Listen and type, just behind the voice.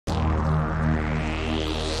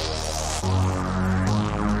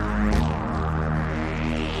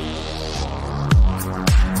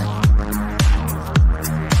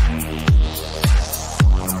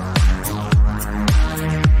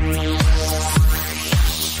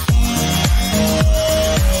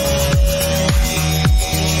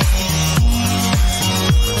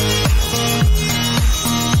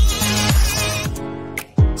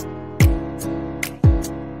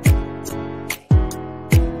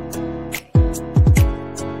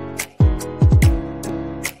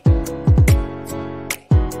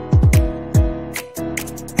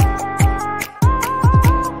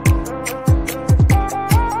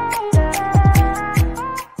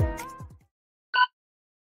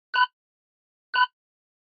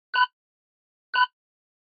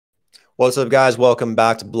What's up, guys? Welcome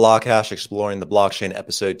back to BlockHash, exploring the blockchain,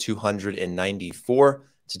 episode 294.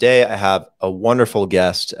 Today, I have a wonderful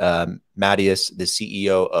guest, Mattias, the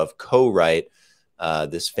CEO of Corite,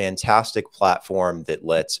 this fantastic platform that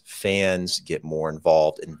lets fans get more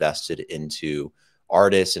involved, invested into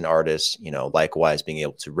artists, and artists, likewise being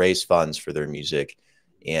able to raise funds for their music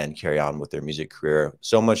and carry on with their music career.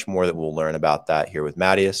 So much more that we'll learn about that here with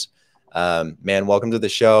Mattias. Man, welcome to the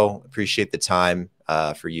show. Appreciate the time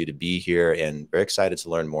for you to be here, and very excited to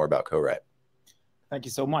learn more about Corite. Thank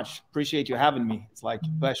you so much. Appreciate you having me. It's like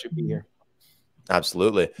a pleasure to be here.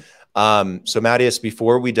 Absolutely. So Mattias,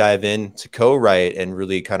 before we dive into Corite and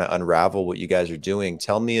really kind of unravel what you guys are doing,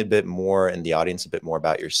 tell me a bit more, and the audience a bit more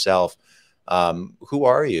about yourself. Who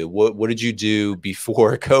are you? What did you do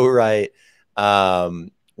before Corite?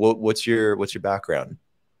 What's your background?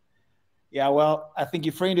 Yeah, well, I think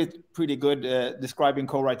you framed it pretty good, describing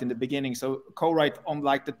Corite in the beginning. So Corite, on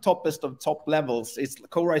like the toppest of top levels,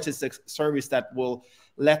 Corite is a service that will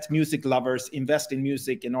let music lovers invest in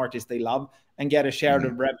music and artists they love and get a share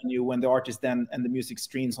of revenue when the artist then and the music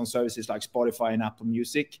streams on services like Spotify and Apple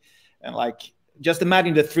Music. And like, just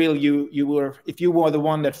imagine the thrill you were if you were the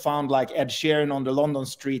one that found like Ed Sheeran on the London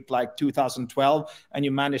street like 2012, and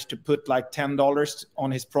you managed to put like $10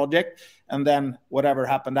 on his project, and then whatever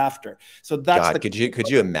happened after. So that's could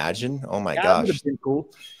you imagine? Oh my gosh, that would have been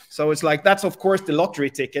cool. So it's like, that's of course the lottery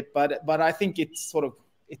ticket, but I think it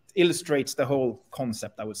illustrates the whole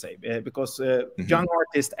concept, I would say, because young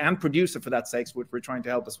artists and producer, for that sake, which we're trying to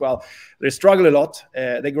help as well, they struggle a lot,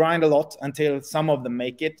 they grind a lot until some of them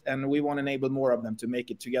make it, and we want to enable more of them to make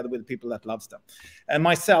it together with people that loves them. And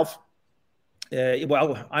myself,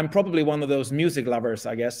 well, I'm probably one of those music lovers,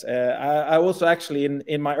 I guess. I also actually,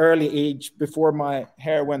 in my early age, before my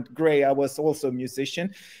hair went gray, I was also a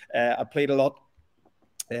musician. I played a lot.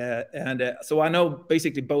 So I know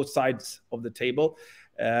basically both sides of the table.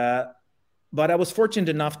 But I was fortunate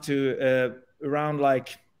enough to, around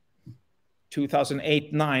like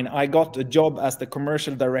 2008-9, I got a job as the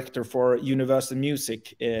commercial director for Universal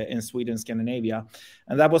Music in Sweden, Scandinavia.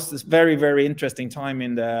 And that was this very, very interesting time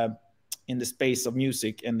in the space of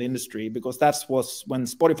music and the industry, because that was when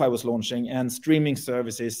Spotify was launching and streaming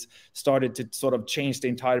services started to sort of change the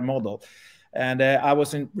entire model. And I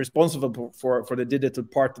wasn't responsible for the digital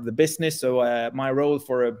part of the business. So my role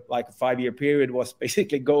for a 5-year period was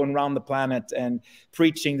basically going around the planet and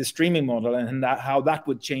preaching the streaming model and how that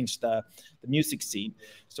would change the music scene.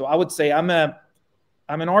 So I would say I'm an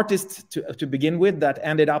artist to begin with that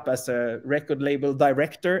ended up as a record label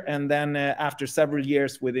director. And then after several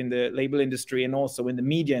years within the label industry and also in the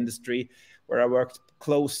media industry, where I worked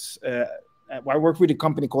close, I worked with a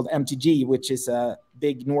company called MTG, which is a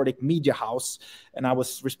big Nordic media house. And I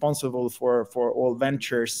was responsible for all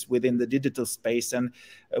ventures within the digital space. And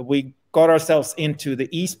we got ourselves into the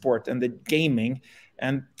esport and the gaming.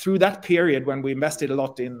 And through that period, when we invested a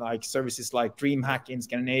lot in like services like DreamHack in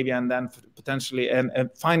Scandinavia, and then potentially, and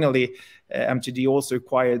finally, MTG also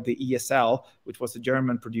acquired the ESL, which was a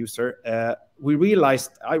German producer. I realized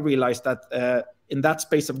that in that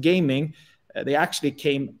space of gaming, they actually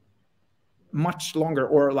came much longer,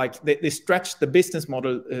 or like they stretched the business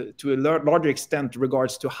model to a larger extent in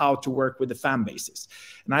regards to how to work with the fan bases.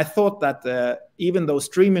 And I thought that even though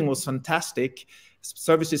streaming was fantastic,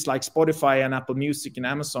 services like Spotify and Apple Music and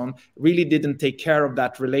Amazon really didn't take care of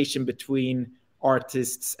that relation between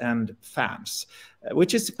artists and fans,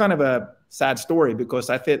 which is kind of a sad story, because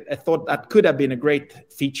I thought that could have been a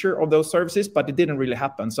great feature of those services, but it didn't really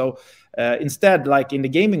happen. So instead, like in the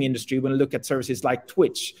gaming industry, when you look at services like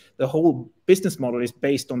Twitch, the whole business model is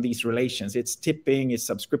based on these relations. It's tipping, it's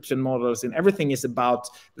subscription models, and everything is about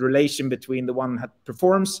the relation between the one that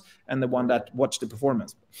performs and the one that watched the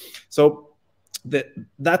performance. So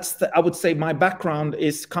I would say my background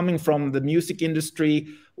is coming from the music industry,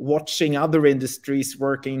 watching other industries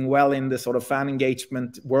working well in the sort of fan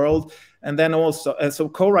engagement world. And then also, so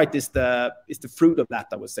Corite is the fruit of that,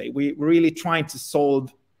 I would say. We're really trying to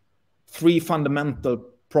solve 3 fundamental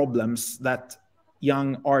problems that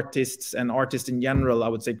young artists and artists in general, I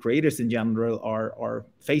would say creators in general, are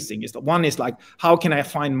facing. One is like, how can I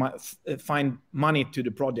find money to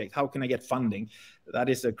the project? How can I get funding? That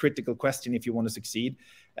is a critical question if you want to succeed.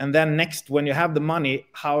 And then next, when you have the money,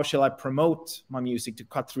 how shall I promote my music to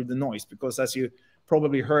cut through the noise? Because as you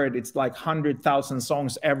probably heard, it's like 100,000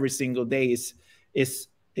 songs every single day is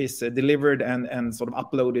delivered and sort of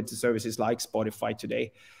uploaded to services like Spotify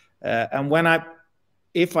today. And when I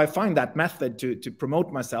if I find that method to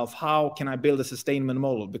promote myself, how can I build a sustainable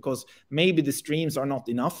model? Because maybe the streams are not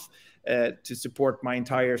enough to support my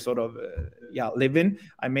entire sort of living.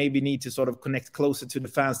 I maybe need to sort of connect closer to the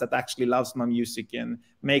fans that actually loves my music and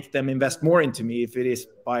make them invest more into me, if it is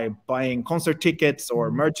by buying concert tickets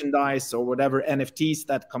or merchandise or whatever NFTs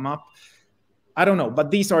that come up. I don't know,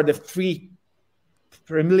 but these are the three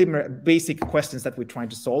preliminary basic questions that we're trying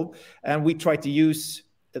to solve, and we try to use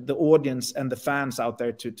the audience and the fans out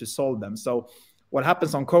there to solve them. So what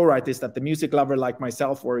happens on Corite is that the music lover like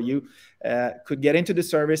myself or you could get into the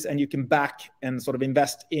service, and you can back and sort of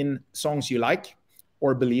invest in songs you like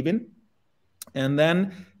or believe in. And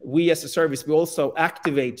then we as a service, we also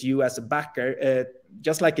activate you as a backer,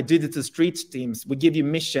 just like a digital streets teams. We give you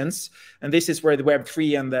missions, and this is where the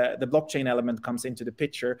Web3 and the blockchain element comes into the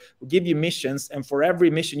picture. We give you missions, and for every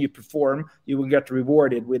mission you perform, you will get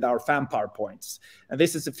rewarded with our fan power points. And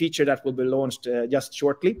this is a feature that will be launched just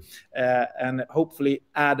shortly, and hopefully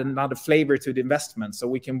add another flavor to the investment, so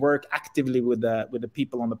we can work actively with the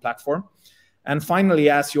people on the platform. And finally,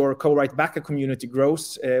 as your Corite backer community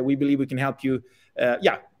grows, we believe we can help you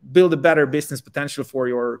build a better business potential for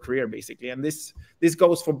your career, basically. And this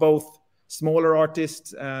goes for both smaller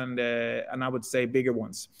artists and I would say bigger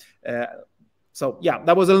ones. So yeah,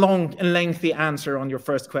 that was a long and lengthy answer on your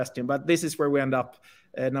first question, but this is where we end up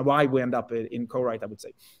and why we end up in Corite, I would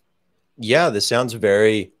say. Yeah, this sounds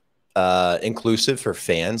very inclusive for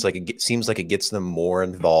fans. Like, it seems like it gets them more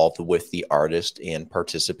involved with the artist and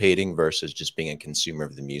participating versus just being a consumer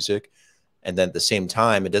of the music. And then at the same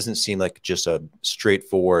time, it doesn't seem like just a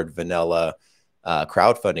straightforward vanilla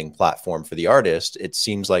crowdfunding platform for the artist. It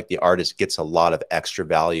seems like the artist gets a lot of extra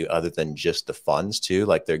value other than just the funds too.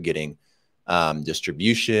 Like, they're getting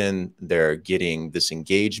distribution, they're getting this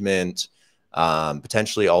engagement,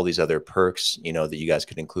 potentially all these other perks, you know, that you guys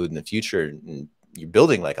could include in the future. And you're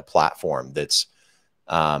building like a platform that's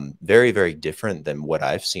very, very different than what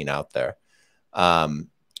I've seen out there.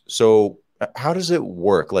 So how does it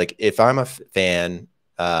work? Like, if I'm a fan,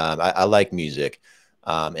 I like music,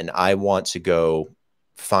 and I want to go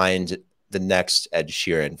find the next Ed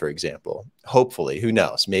Sheeran, for example. Hopefully, who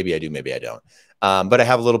knows? Maybe I do, maybe I don't. But I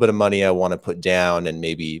have a little bit of money I want to put down and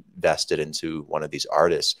maybe invest it into one of these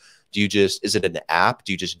artists. Is it an app?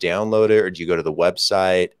 Do you just download it, or do you go to the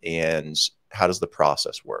website? And how does the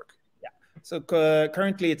process work? Yeah. So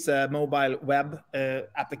currently it's a mobile web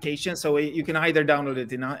application. So you can either download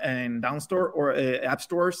it in Downstore or app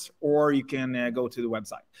stores, or you can go to the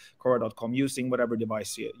website, Corite.com, using whatever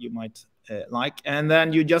device you might like. And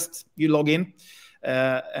then you log in,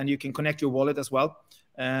 and you can connect your wallet as well.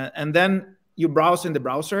 And then you browse in the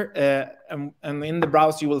browser, and in the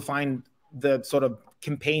browser you will find the sort of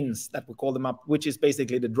campaigns that we call them up, which is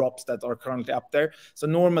basically the drops that are currently up there. So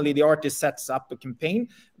normally the artist sets up a campaign,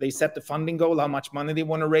 they set the funding goal, how much money they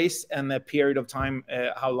want to raise, and a period of time,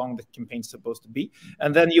 how long the campaign's supposed to be.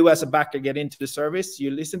 And then you as a backer get into the service, you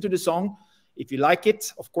listen to the song. If you like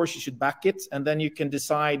it, of course you should back it, and then you can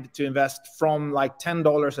decide to invest from like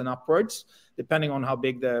 $10 and upwards, depending on how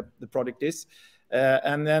big the product is.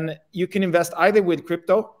 And then you can invest either with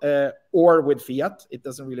crypto or with fiat. It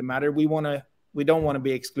doesn't really matter. We don't want to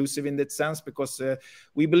be exclusive in that sense, because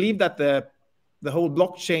we believe that the whole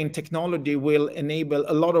blockchain technology will enable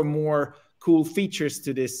a lot of more cool features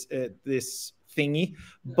to this thingy.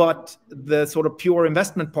 But the sort of pure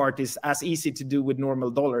investment part is as easy to do with normal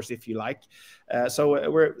dollars, if you like.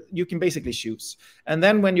 So you can basically choose. And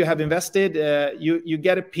then when you have invested, you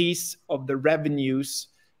get a piece of the revenues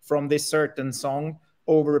from this certain song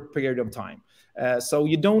over a period of time. So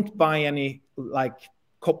you don't buy any like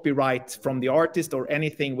copyright from the artist or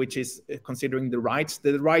anything which is considering the rights.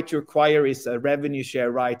 The right you acquire is a revenue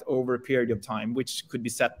share right over a period of time, which could be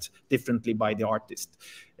set differently by the artist.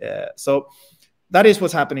 So that is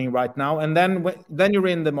what's happening right now. And then you're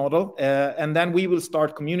in the model, and then we will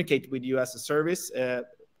start communicate with you as a service.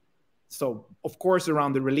 So, of course,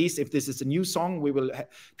 around the release, if this is a new song, we will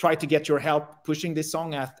try to get your help pushing this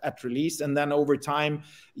song at release. And then over time,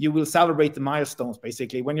 you will celebrate the milestones,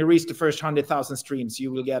 basically. When you reach the first 100,000 streams,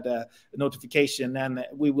 you will get a notification, and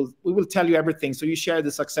we will tell you everything. So you share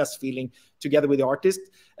the success feeling together with the artist.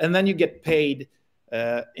 And then you get paid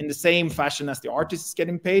in the same fashion as the artist is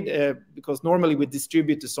getting paid, because normally we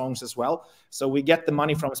distribute the songs as well. So we get the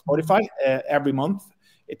money from Spotify every month.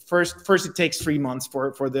 First it takes 3 months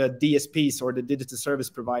for the DSPs or the digital service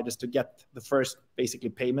providers to get the first basically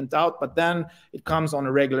payment out, but then it comes on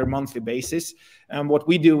a regular monthly basis. And what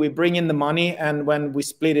we do, we bring in the money, and when we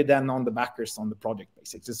split it then on the backers on the project,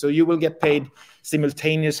 basically. So you will get paid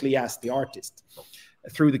simultaneously as the artist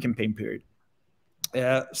through the campaign period.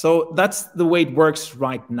 So that's the way it works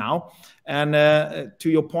right now. And to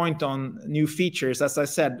your point on new features, as I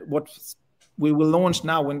said, what we will launch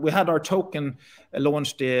now, when we had our token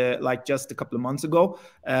launched like just a couple of months ago,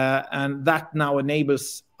 and that now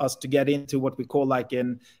enables us to get into what we call like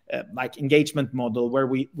an engagement model, where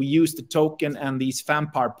we use the token and these fan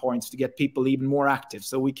power points to get people even more active.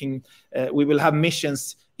 So we will have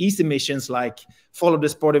missions, easy missions like follow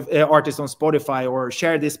the artist on Spotify or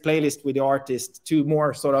share this playlist with the artist, to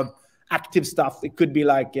more sort of active stuff. It could be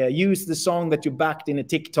like use the song that you backed in a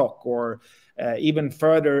TikTok, or even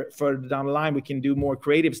further down the line, we can do more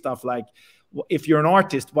creative stuff. Like if you're an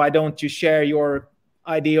artist, why don't you share your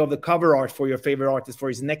idea of the cover art for your favorite artist for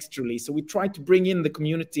his next release? So we try to bring in the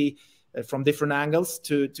community from different angles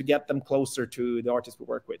to get them closer to the artists we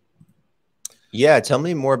work with. Yeah, tell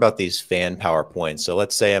me more about these fan PowerPoints. So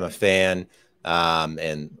let's say I'm a fan,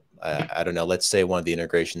 and I don't know, let's say one of the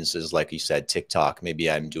integrations is, like you said, TikTok.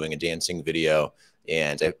 Maybe I'm doing a dancing video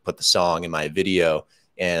and I put the song in my video,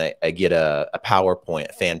 and I get a PowerPoint,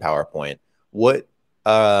 a fan PowerPoint. What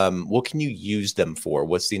can you use them for?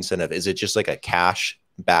 What's the incentive? Is it just like a cash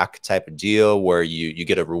back type of deal where you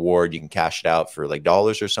get a reward, you can cash it out for like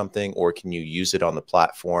dollars or something, or can you use it on the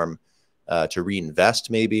platform to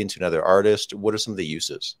reinvest maybe into another artist? What are some of the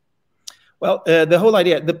uses? Well, the whole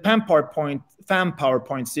idea, the fan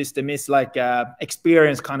PowerPoint system is like a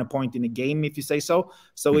experience kind of point in a game, if you say so.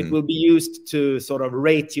 So it will be used to sort of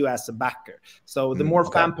rate you as a backer. So the more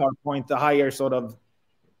fan PowerPoint, the higher sort of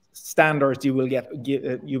standards you will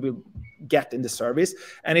get in the service.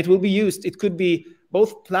 And it will be used, it could be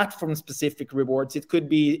both platform specific rewards, it could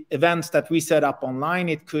be events that we set up online,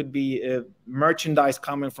 it could be merchandise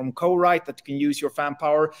coming from Corite that you can use your fan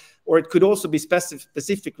power, or it could also be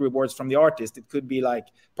specific rewards from the artist. It could be like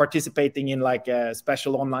participating in like a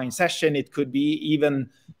special online session, it could be even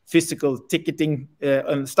physical ticketing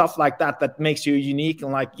and stuff like that makes you unique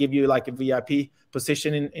and like give you like a VIP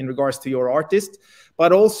position in regards to your artist.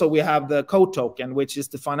 But also we have the co-token, which is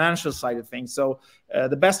the financial side of things. So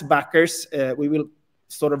the best backers, we will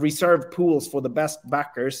sort of reserve pools for the best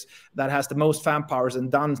backers that has the most fan powers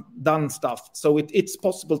and done stuff. So it's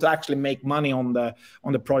possible to actually make money on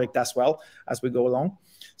the product as well as we go along.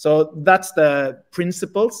 So that's the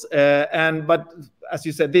principles. But as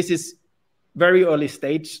you said, this is very early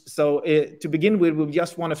stage. So to begin with, we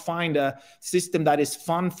just want to find a system that is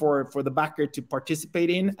fun for the backer to participate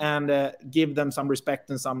in, and give them some respect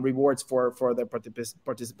and some rewards for their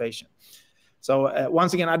participation. So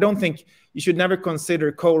once again, I don't think you should never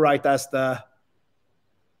consider Corite as at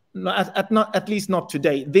least not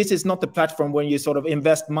today. This is not the platform when you sort of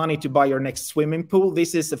invest money to buy your next swimming pool.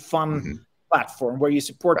 This is a fun platform where you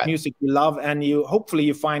support music you love, and hopefully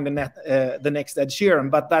you find the next Ed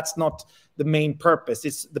Sheeran. But that's not the main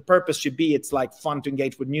purpose. The purpose should be it's like fun to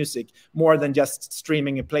engage with music more than just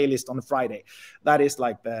streaming a playlist on a Friday. That is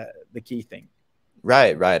like the key thing.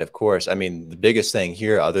 Right, of course. I mean, the biggest thing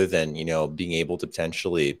here, other than, being able to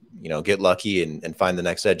potentially, get lucky and find the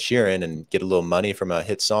next Ed Sheeran and get a little money from a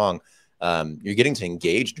hit song, you're getting to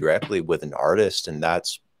engage directly with an artist, and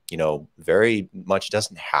that's, very much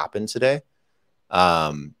doesn't happen today.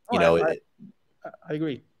 I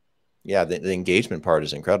agree. Yeah, the engagement part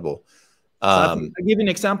is incredible. I'll give you an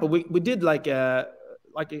example. We did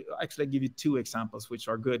actually give you two examples which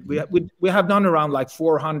are good. We have done around like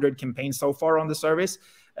 400 campaigns so far on the service,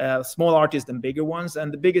 small artists and bigger ones,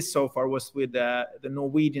 and the biggest so far was with the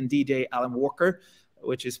Norwegian DJ Alan Walker,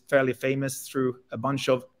 which is fairly famous through a bunch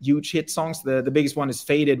of huge hit songs. The biggest one is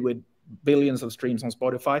Faded with billions of streams on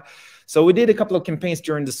Spotify. So we did a couple of campaigns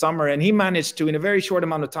during the summer, and he managed to, in a very short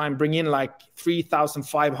amount of time, bring in like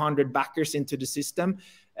 3,500 backers into the system.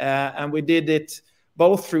 And we did it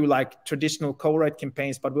both through like traditional Corite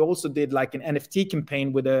campaigns, but we also did like an NFT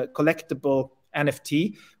campaign with a collectible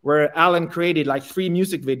NFT where Alan created like 3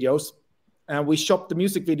 music videos, and we chopped the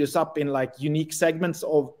music videos up in like unique segments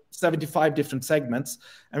of 75 different segments,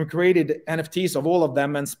 and we created NFTs of all of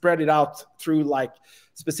them and spread it out through like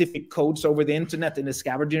specific codes over the internet in a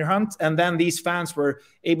scavenger hunt. And then these fans were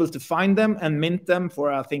able to find them and mint them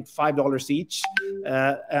for, I think, $5 each.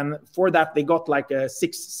 And for that, they got like a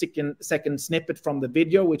 6-second snippet from the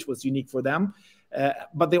video, which was unique for them.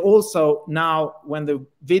 But they also now, when the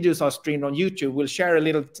videos are streamed on YouTube, will share a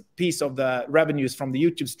little piece of the revenues from the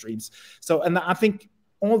YouTube streams. So, and I think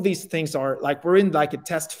all these things are like, we're in like a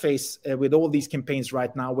test phase with all these campaigns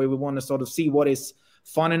right now, where we want to sort of see what is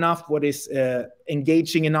fun enough, what is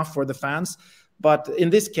engaging enough for the fans. But in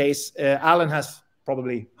this case, Alan has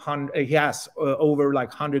probably he has over like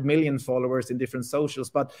 100 million followers in different socials.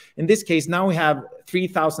 But in this case, now we have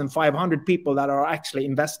 3,500 people that are actually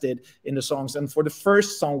invested in the songs. And for the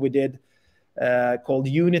first song we did called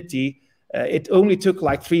Unity, it only took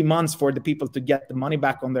like 3 months for the people to get the money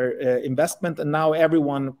back on their investment. And now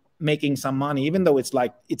everyone making some money, even though it's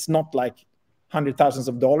not like hundred thousands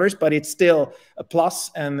of dollars, but it's still a plus,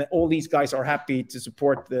 and all these guys are happy to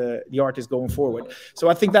support the artist going forward. So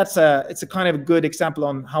I think it's a kind of a good example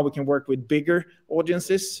on how we can work with bigger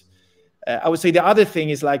audiences. I would say the other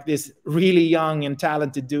thing is like this really young and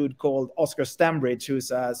talented dude called Oscar Stambridge,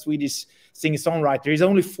 who's a Swedish singer-songwriter. He's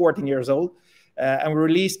only 14 years old, and we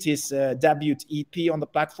released his debut EP on the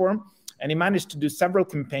platform, and he managed to do several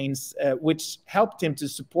campaigns which helped him to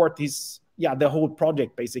support the whole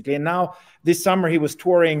project basically. And now this summer he was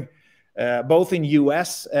touring both in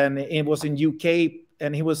US and it was in UK,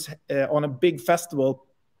 and he was on a big festival,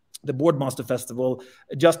 the Boardmaster Festival,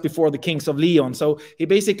 just before the Kings of Leon. So he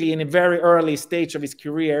basically, in a very early stage of his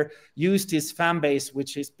career, used his fan base,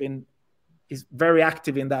 which is very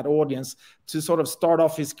active in that audience, to sort of start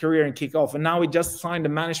off his career and kick off. And now he just signed a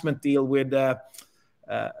management deal with a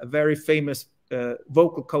very famous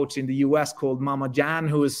vocal coach in the US called Mama Jan,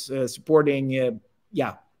 who is supporting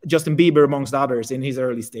Justin Bieber amongst others in his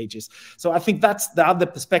early stages. So I think that's the other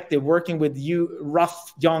perspective, working with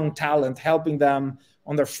rough young talent, helping them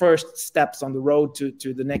on their first steps on the road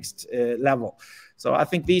to the next level. So I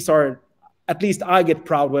think these are, at least I get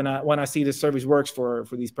proud when I see the service works for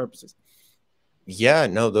these purposes. Yeah,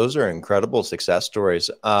 no, those are incredible success stories.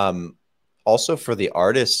 Also for the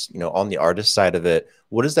artists, on the artist side of it,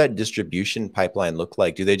 what does that distribution pipeline look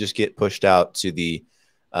like? Do they just get pushed out to the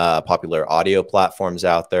popular audio platforms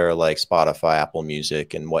out there like Spotify, Apple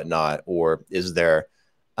Music, and whatnot? Or is there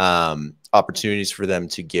opportunities for them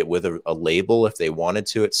to get with a label if they wanted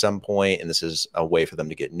to at some point, and this is a way for them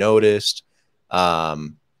to get noticed?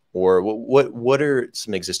 Or what are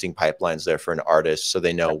some existing pipelines there for an artist so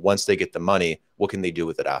they know once they get the money, what can they do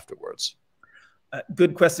with it afterwards?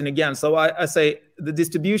 Good question again. So I say the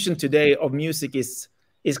distribution today of music is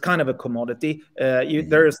kind of a commodity.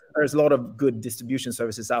 There's a lot of good distribution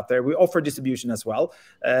services out there. We offer distribution as well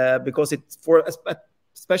because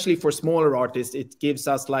especially for smaller artists, it gives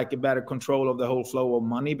us like a better control of the whole flow of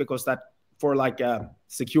money, because that for like a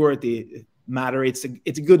security matter, it's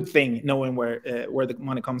a good thing knowing where the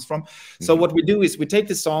money comes from. So what we do is we take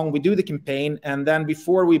the song, we do the campaign, and then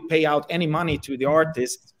before we pay out any money to the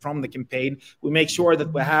artist from the campaign, we make sure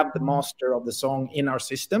that we have the master of the song in our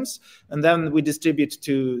systems, and then we distribute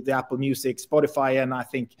to the Apple Music, Spotify, and I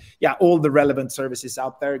think all the relevant services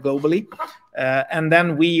out there globally, and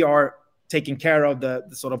then we are taking care of the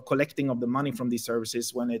sort of collecting of the money from these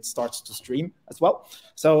services when it starts to stream as well.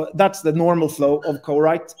 So that's the normal flow of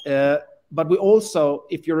Co-Write. But we also,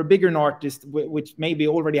 if you're a bigger artist, which maybe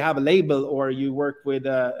already have a label or you work with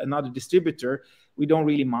another distributor, we don't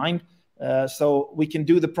really mind. So we can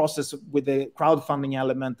do the process with the crowdfunding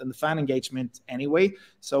element and the fan engagement anyway.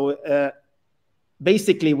 So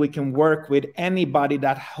basically, we can work with anybody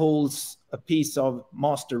that holds a piece of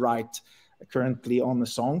master right currently on the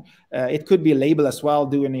song. It could be a label as well,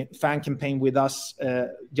 doing a fan campaign with us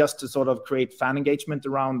just to sort of create fan engagement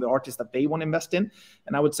around the artist that they want to invest in.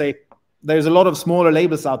 And I would say, there's a lot of smaller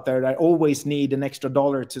labels out there that always need an extra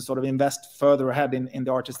dollar to sort of invest further ahead in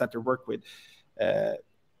the artists that they work with.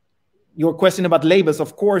 Your question about labels,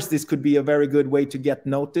 of course, this could be a very good way to get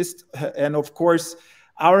noticed. And of course,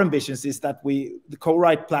 our ambitions is that the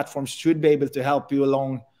Co-Write platform should be able to help you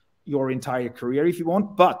along your entire career if you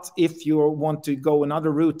want. But if you want to go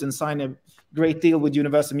another route and sign a great deal with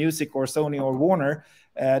Universal Music or Sony or Warner,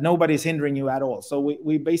 nobody's hindering you at all. So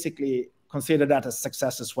we basically consider that a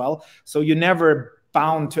success as well. So you're never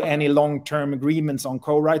bound to any long-term agreements on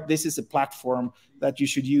Co-Write. This is a platform that you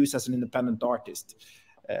should use as an independent artist.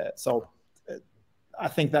 So I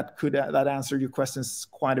think that answered your questions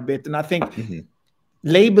quite a bit. And I think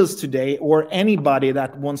labels today, or anybody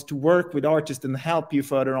that wants to work with artists and help you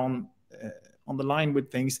further on the line with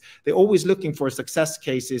things, they're always looking for success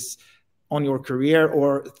cases on your career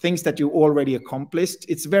or things that you already accomplished.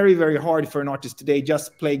 It's very, very hard for an artist today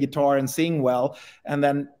just play guitar and sing well and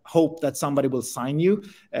then hope that somebody will sign you.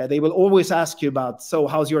 They will always ask you about, so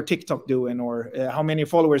how's your TikTok doing? Or how many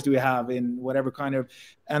followers do you have in whatever kind of...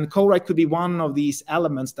 And Co-Write could be one of these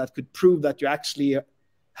elements that could prove that you actually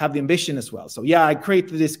have the ambition as well. So I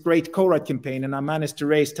created this great Co-Write campaign and I managed to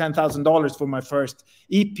raise $10,000 for my first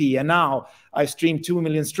EP. And now I streamed 2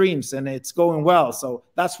 million streams and it's going well. So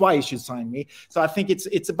that's why you should sign me. So I think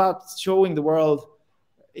it's about showing the world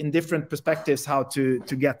in different perspectives how to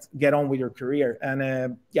get on with your career.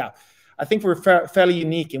 And I think we're fairly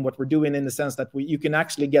unique in what we're doing, in the sense that you can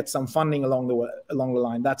actually get some funding along the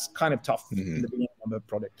line. That's kind of tough in the beginning of a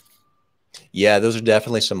project. Yeah, those are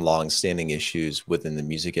definitely some long-standing issues within the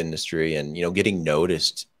music industry, and getting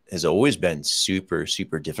noticed has always been super,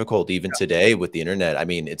 super difficult. Even today with the internet, I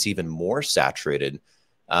mean, it's even more saturated.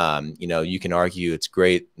 You can argue it's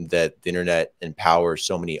great that the internet empowers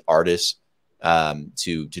so many artists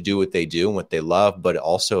to do what they do and what they love, but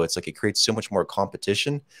also it's like it creates so much more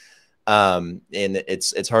competition. And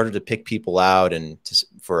it's harder to pick people out and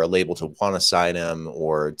for a label to want to sign them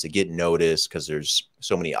or to get noticed because there's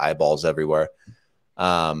so many eyeballs everywhere.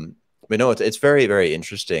 But no, it's very, very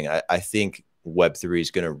interesting. I think Web3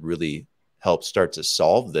 is going to really help start to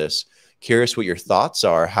solve this. Curious what your thoughts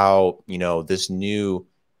are, how, this new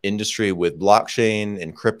industry with blockchain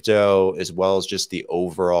and crypto, as well as just the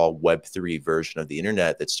overall Web3 version of the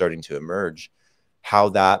internet that's starting to emerge, how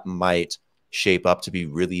that might shape up to be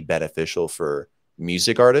really beneficial for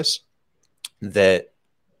music artists that,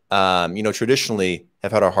 traditionally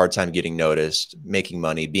have had a hard time getting noticed, making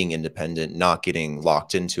money, being independent, not getting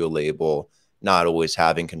locked into a label, not always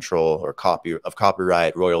having control or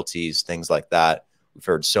copyright, royalties, things like that. We've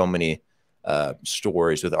heard so many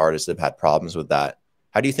stories with artists that have had problems with that.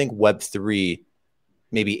 How do you think Web3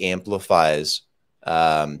 maybe amplifies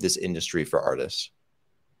this industry for artists?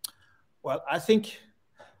 Well, I think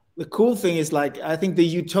the cool thing is, like, I think the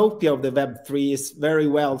utopia of the Web3 is very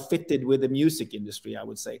well fitted with the music industry, I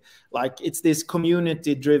would say. Like, it's this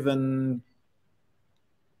community-driven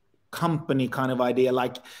company kind of idea.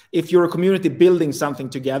 Like, if you're a community building something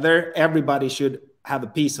together, everybody should have a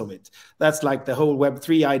piece of it. That's like the whole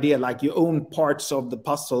Web3 idea. Like, you own parts of the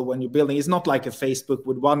puzzle when you're building. It's not like a Facebook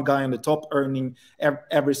with one guy on the top earning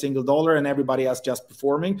every single dollar and everybody else just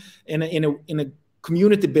performing. In a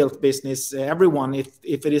community built business, everyone, if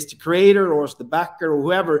it is the creator or the backer or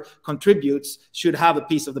whoever contributes, should have a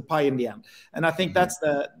piece of the pie in the end. And I think that's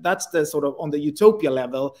the sort of, on the utopia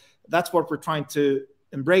level, that's what we're trying to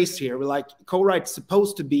embrace here. We're like, Co-Write's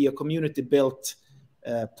supposed to be a community built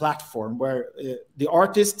platform where the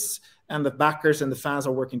artists and the backers and the fans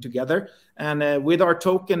are working together. And with our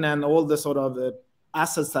token and all the sort of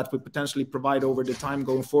assets that we potentially provide over the time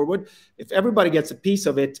going forward, if everybody gets a piece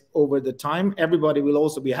of it over the time, everybody will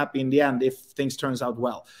also be happy in the end if things turns out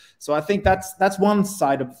well. So I think that's one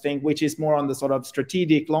side of the thing, which is more on the sort of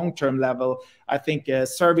strategic long-term level. I think a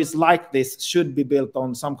service like this should be built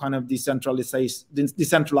on some kind of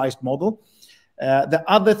decentralized model. The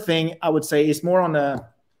other thing I would say is more on a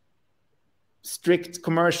strict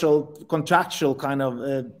commercial contractual kind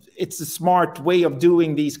of it's a smart way of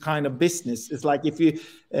doing these kind of business. It's like, if you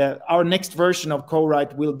our next version of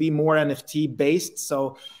Co-Write will be more NFT based,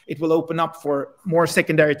 so it will open up for more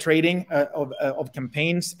secondary trading of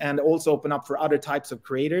campaigns, and also open up for other types of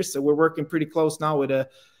creators. So we're working pretty close now with a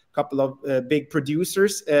couple of big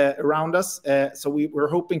producers around us, so we're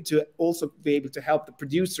hoping to also be able to help the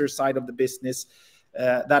producer side of the business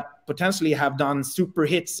that potentially have done super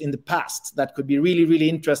hits in the past that could be really, really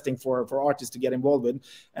interesting for artists to get involved with.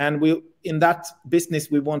 And in that business,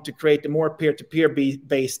 we want to create a more peer-to-peer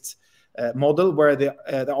based model where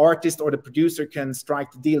the artist or the producer can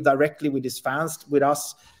strike the deal directly with his fans, with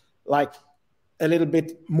us, like a little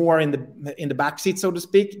bit more in the backseat, so to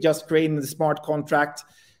speak, just creating the smart contract,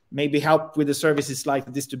 maybe help with the services like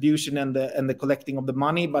the distribution and the collecting of the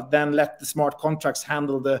money, but then let the smart contracts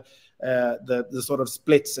handle the sort of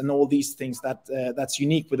splits and all these things that's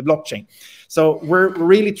unique with the blockchain. So we're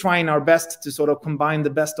really trying our best to sort of combine the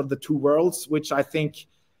best of the two worlds, which I think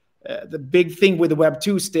the big thing with the Web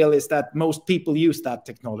 2 still is that most people use that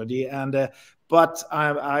technology. And but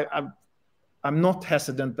I'm not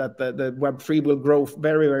hesitant that the Web 3 will grow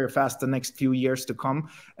very, very fast the next few years to come,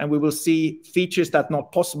 and we will see features that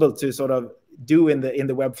not possible to sort of do in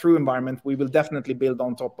the Web 3 environment. We will definitely build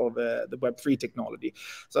on top of the Web 3 technology.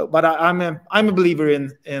 So, but I'm a believer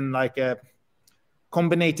in like a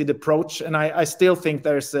combined approach, and I still think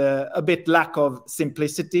there's a bit lack of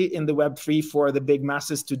simplicity in the Web 3 for the big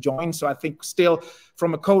masses to join. So I think still,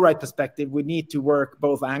 from a Co-Write perspective, we need to work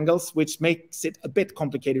both angles, which makes it a bit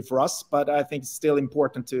complicated for us. But I think it's still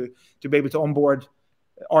important to be able to onboard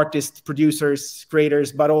artists, producers,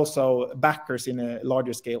 creators, but also backers in a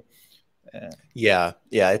larger scale. Yeah,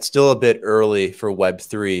 it's still a bit early for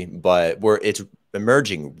Web3, but it's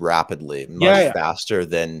emerging rapidly, much faster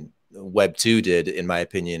than Web 2 did, in my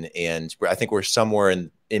opinion. And I think we're somewhere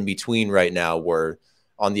in between right now. We're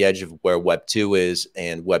on the edge of where Web 2 is,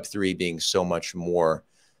 and Web 3 being so much more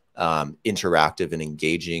interactive and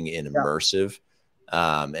engaging and immersive,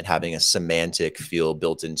 and having a semantic feel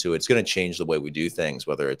built into it. It's going to change the way we do things,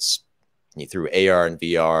 whether it's through AR and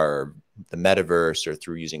VR or the metaverse or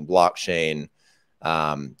through using blockchain,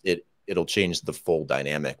 it'll change the full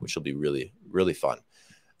dynamic, which will be really, really fun.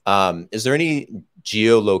 Is there any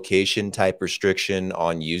geolocation type restriction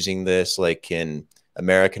on using this? Like, can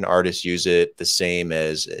American artists use it the same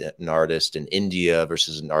as an artist in India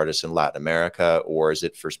versus an artist in Latin America, or is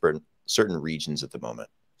it for certain regions at the moment?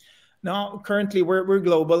 No, currently we're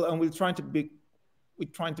global, and we're trying to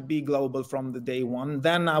be global from the day one.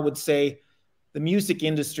 Then I would say the music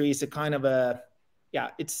industry is a kind of a,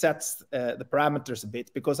 yeah, it sets the parameters a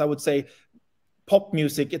bit, because I would say pop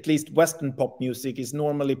music, at least Western pop music, is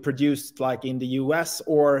normally produced like in the US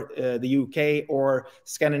or the UK or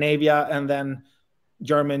Scandinavia, and then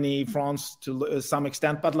Germany, France to some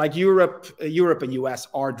extent, but like Europe and US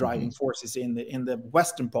are driving forces in the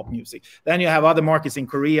Western pop music. Then you have other markets in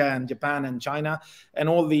Korea and Japan and China, and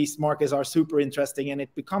all these markets are super interesting, and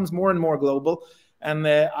it becomes more and more global. And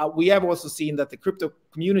we have also seen that the crypto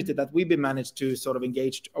community that we've been managed to sort of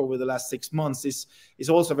engage over the last 6 months is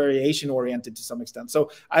also very Asian oriented to some extent. So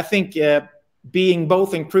I think being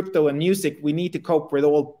both in crypto and music, we need to cope with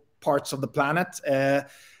all parts of the planet.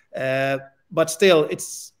 But still,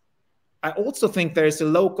 I also think there's a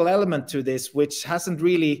local element to this, which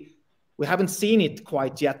we haven't seen it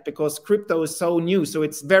quite yet, because crypto is so new. So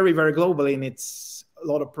it's very, very global in its a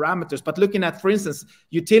lot of parameters. But looking at, for instance,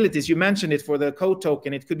 utilities, you mentioned it for the code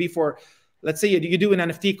token. It could be for, let's say you do an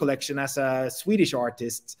NFT collection as a Swedish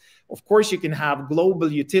artist. Of course, you can have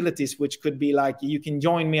global utilities, which could be like, you can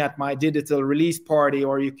join me at my digital release party,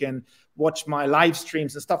 or you can watch my live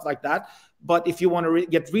streams and stuff like that. But if you want to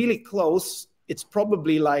get really close, it's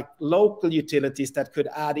probably like local utilities that could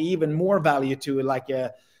add even more value to like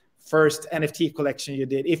a first NFT collection you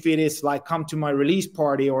did. If it is like, come to my release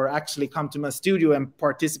party, or actually come to my studio and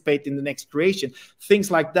participate in the next creation, things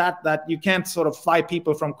like that you can't sort of fly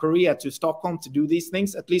people from Korea to Stockholm to do these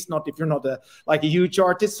things, at least not if you're not a huge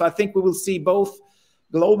artist. So I think we will see both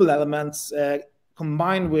global elements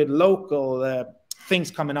combined with local things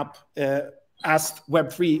coming up as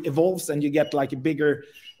Web3 evolves, and you get like a bigger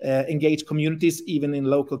engaged communities even in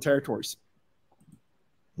local territories.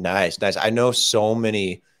 Nice. I know so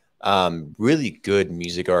many really good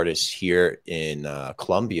music artists here in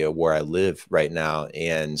Colombia, where I live right now,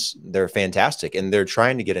 and they're fantastic, and they're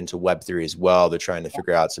trying to get into Web3 as well. They're trying to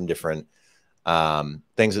figure out some different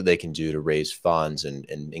things that they can do to raise funds and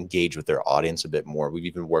engage with their audience a bit more. We've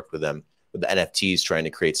even worked with them with the NFTs, trying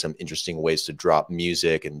to create some interesting ways to drop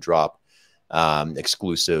music and drop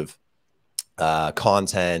exclusive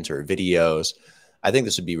content or videos. I think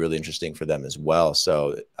this would be really interesting for them as well.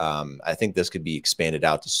 So I think this could be expanded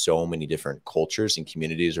out to so many different cultures and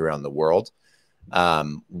communities around the world,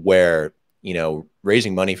 where, you know,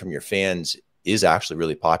 raising money from your fans is actually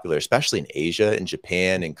really popular, especially in Asia and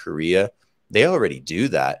Japan and Korea. They already do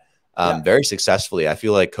that very successfully. I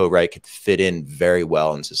feel like Corite could fit in very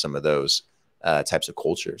well into some of those types of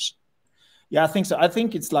cultures. Yeah, I think so. I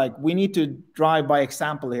think it's like we need to drive by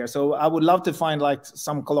example here. So I would love to find like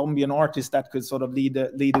some Colombian artists that could sort of lead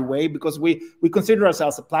the way, because we consider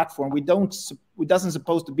ourselves a platform. We doesn't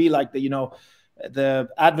supposed to be like the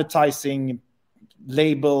advertising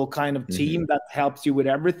label kind of team that helps you with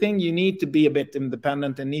everything. You need to be a bit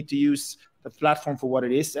independent and need to use the platform for what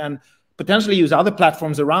it is, and potentially use other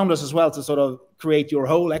platforms around us as well to sort of create your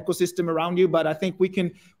whole ecosystem around you. But I think we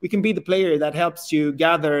can be the player that helps you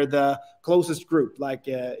gather the closest group. Like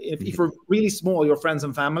if you're really small, your friends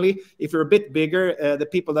and family. If you're a bit bigger, the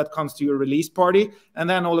people that comes to your release party. And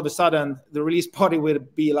then all of a sudden, the release party will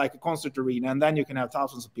be like a concert arena, and then you can have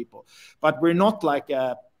thousands of people. But we're not like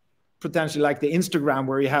potentially like the Instagram,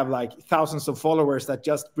 where you have like thousands of followers that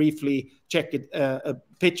just briefly check a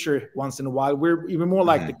picture once in a while. We're even more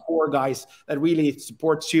like the core guys that really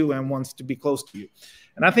supports you and wants to be close to you.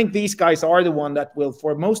 And I think these guys are the one that will,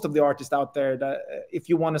 for most of the artists out there, that if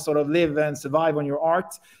you want to sort of live and survive on your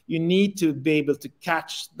art, you need to be able to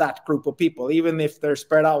catch that group of people, even if they're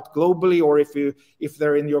spread out globally, or if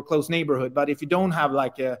they're in your close neighborhood. But if you don't have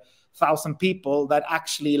like 1,000 people that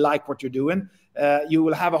actually like what you're doing, you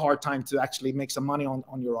will have a hard time to actually make some money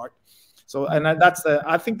on your art. So, and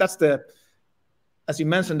I think that's as you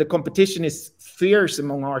mentioned, the competition is fierce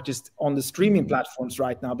among artists on the streaming platforms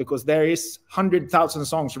right now, because there is 100,000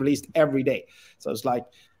 songs released every day. So it's like,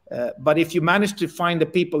 but if you manage to find the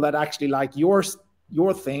people that actually like your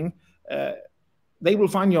thing, they will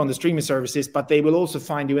find you on the streaming services, but they will also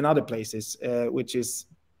find you in other places, which is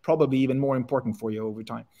probably even more important for you over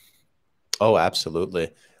time. Oh,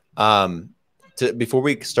 absolutely. Before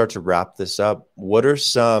we start to wrap this up, what are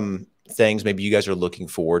some things maybe you guys are looking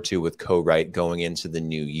forward to with Corite going into the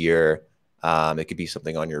new year? It could be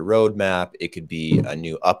something on your roadmap. It could be a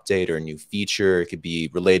new update or a new feature. It could be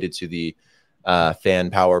related to the fan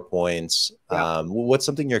PowerPoints. What's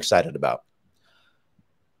something you're excited about?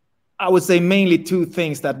 I would say mainly two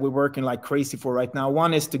things that we're working like crazy for right now.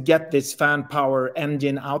 One is to get this fan power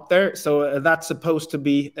engine out there. So that's supposed to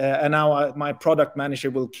be, and now my product manager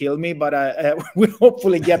will kill me, but we'll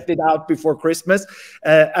hopefully get it out before Christmas,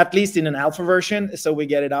 at least in an alpha version. So we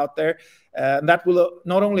get it out there. That will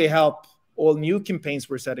not only help all new campaigns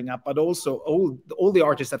we're setting up, but also all the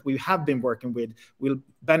artists that we have been working with will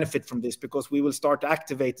benefit from this, because we will start to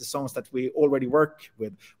activate the songs that we already work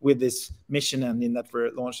with this mission engine that we're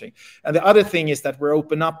launching. And the other thing is that we're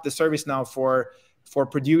open up the service now for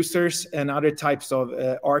producers and other types of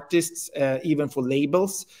artists, even for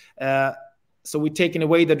labels. So we're taking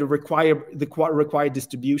away the required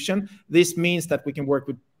distribution. This means that we can work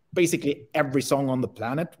with basically every song on the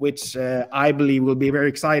planet, which I believe will be very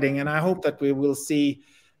exciting. And I hope that we will see,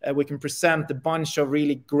 we can present a bunch of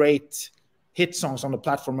really great hit songs on the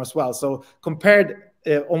platform as well. So compared,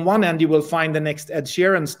 on one end, you will find the next Ed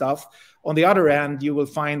Sheeran stuff. On the other end, you will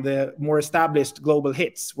find the more established global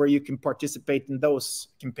hits where you can participate in those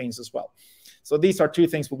campaigns as well. So these are two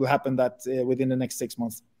things that will happen that within the next 6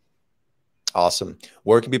 months. Awesome.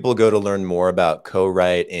 Where can people go to learn more about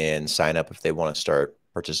Corite and sign up if they want to start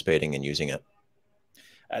participating and using it?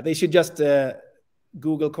 They should just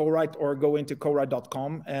Google Corite or go into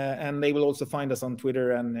corite.com, and they will also find us on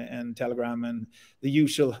Twitter and Telegram and the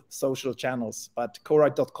usual social channels. But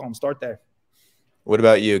corite.com, start there. What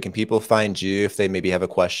about you? Can people find you if they maybe have a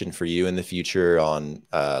question for you in the future on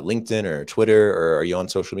LinkedIn or Twitter, or are you on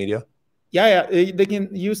social media? Yeah, they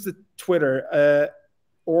can use the Twitter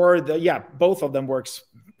or both of them works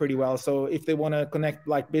pretty well. So if they want to connect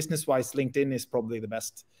like business-wise, LinkedIn is probably the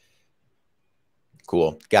best.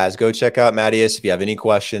 Cool. Guys, go check out Mattias. If you have any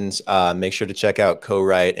questions, make sure to check out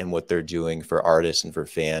Corite and what they're doing for artists and for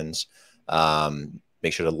fans.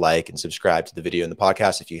 Make sure to like and subscribe to the video and the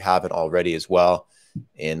podcast if you haven't already as well.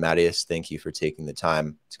 And Mattias, thank you for taking the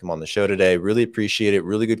time to come on the show today. Really appreciate it.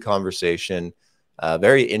 Really good conversation.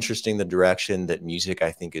 Very interesting, the direction that music,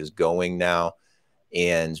 I think, is going now,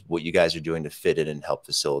 and what you guys are doing to fit it and help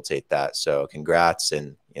facilitate that. So congrats,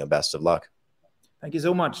 and best of luck. Thank you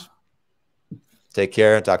so much. Take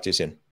care. Talk to you soon.